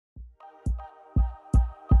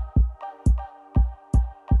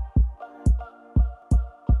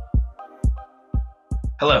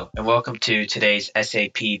Hello and welcome to today's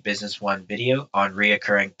SAP Business One video on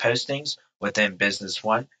reoccurring postings within Business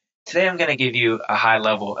One. Today I'm going to give you a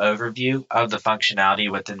high-level overview of the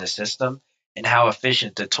functionality within the system and how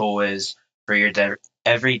efficient the tool is for your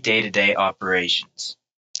every day-to-day operations.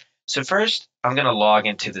 So first, I'm going to log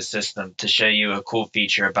into the system to show you a cool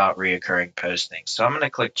feature about reoccurring postings. So I'm going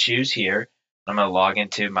to click Choose here. I'm going to log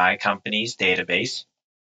into my company's database.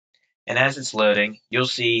 And as it's loading, you'll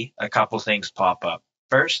see a couple things pop up.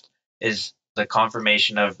 First is the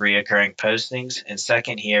confirmation of reoccurring postings. And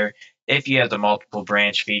second here, if you have the multiple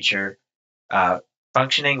branch feature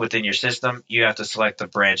functioning within your system, you have to select the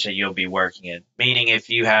branch that you'll be working in. Meaning if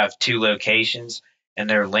you have two locations and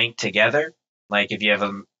they're linked together, like if you have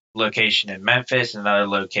a location in Memphis and another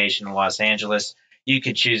location in Los Angeles, you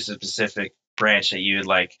can choose the specific branch that you would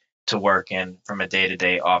like to work in from a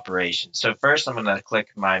day-to-day operation. So first I'm going to click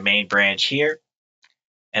my main branch here,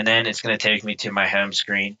 and then it's going to take me to my home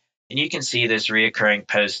screen, and you can see this reoccurring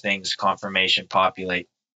postings confirmation populate.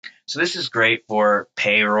 So this is great for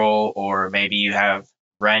payroll, or maybe you have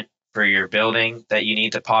rent for your building that you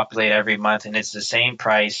need to populate every month, and it's the same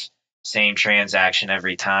price, same transaction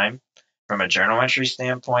every time from a journal entry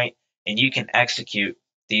standpoint, and you can execute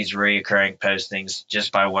these reoccurring postings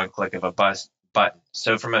just by one click of a button.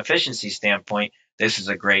 So from an efficiency standpoint, this is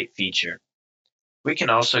a great feature. We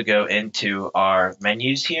can also go into our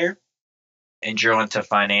menus here and drill into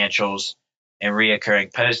financials and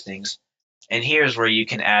reoccurring postings. And here's where you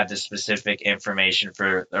can add the specific information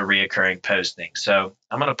for a reoccurring posting. So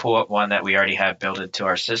I'm going to pull up one that we already have built into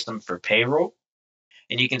our system for payroll.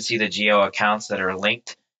 And you can see the geo accounts that are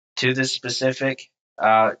linked to this specific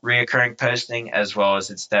reoccurring posting, as well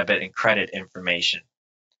as its debit and credit information.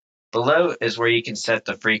 Below is where you can set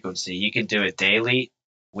the frequency. You can do it daily,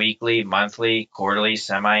 weekly, monthly, quarterly,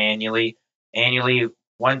 semi-annually, annually,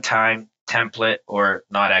 one time, template, or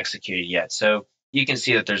not executed yet. So you can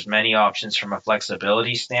see that there's many options from a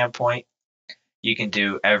flexibility standpoint. You can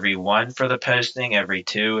do every one for the posting, every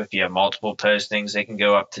two. If you have multiple postings, it can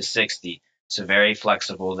go up to 60. So very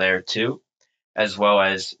flexible there too, as well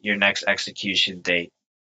as your next execution date.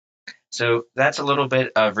 So that's a little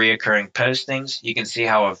bit of reoccurring postings. You can see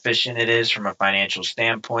how efficient it is from a financial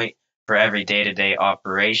standpoint for every day-to-day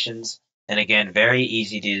operations. And again, very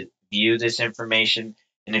easy to view this information.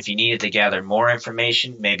 And if you needed to gather more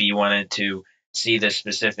information, maybe you wanted to see the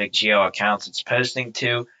specific geo accounts it's posting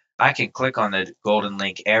to, I can click on the golden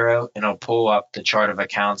link arrow and it'll pull up the chart of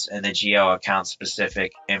accounts and the geo account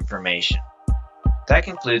specific information. That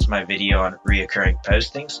concludes my video on reoccurring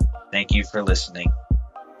postings. Thank you for listening.